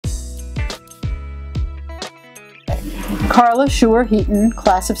Carla Maury,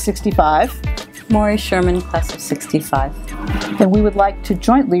 class of 65. Maury Sherman, class of 65. And we would like to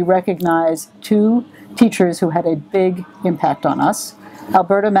jointly recognize two teachers who had a big impact on us,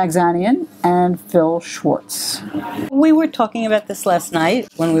 Alberta Magzanian and Phil Schwartz. We were talking about this last night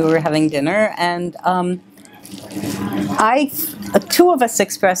when we were having dinner, and two of us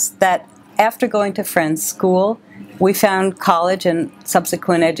expressed that after going to Friends School, we found college and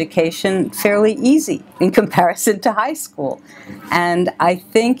subsequent education fairly easy in comparison to high school. And I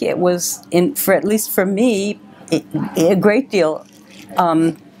think it was, at least for me, a great deal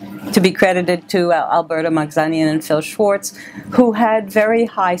to be credited to Alberta Magzanian and Phil Schwartz, who had very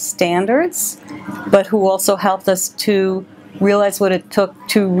high standards, but who also helped us to realize what it took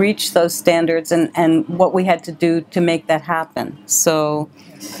to reach those standards and what we had to do to make that happen. So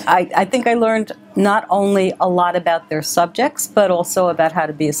I think I learned not only a lot about their subjects, but also about how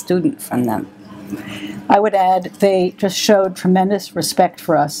to be a student from them. I would add they just showed tremendous respect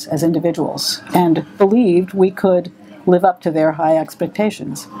for us as individuals and believed we could live up to their high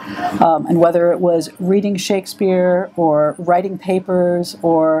expectations. And whether it was reading Shakespeare or writing papers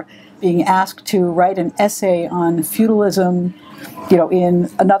or being asked to write an essay on feudalism, in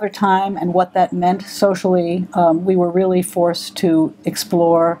another time and what that meant socially, we were really forced to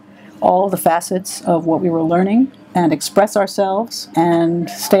explore all the facets of what we were learning and express ourselves and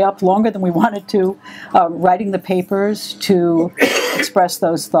stay up longer than we wanted to, writing the papers to express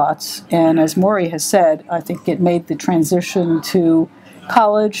those thoughts. And as Maury has said, I think it made the transition to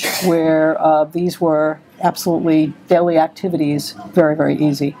college, where these were absolutely daily activities, very, very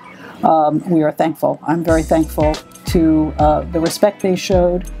easy. We are thankful. I'm very thankful to the respect they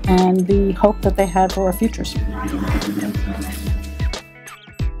showed and the hope that they had for our futures.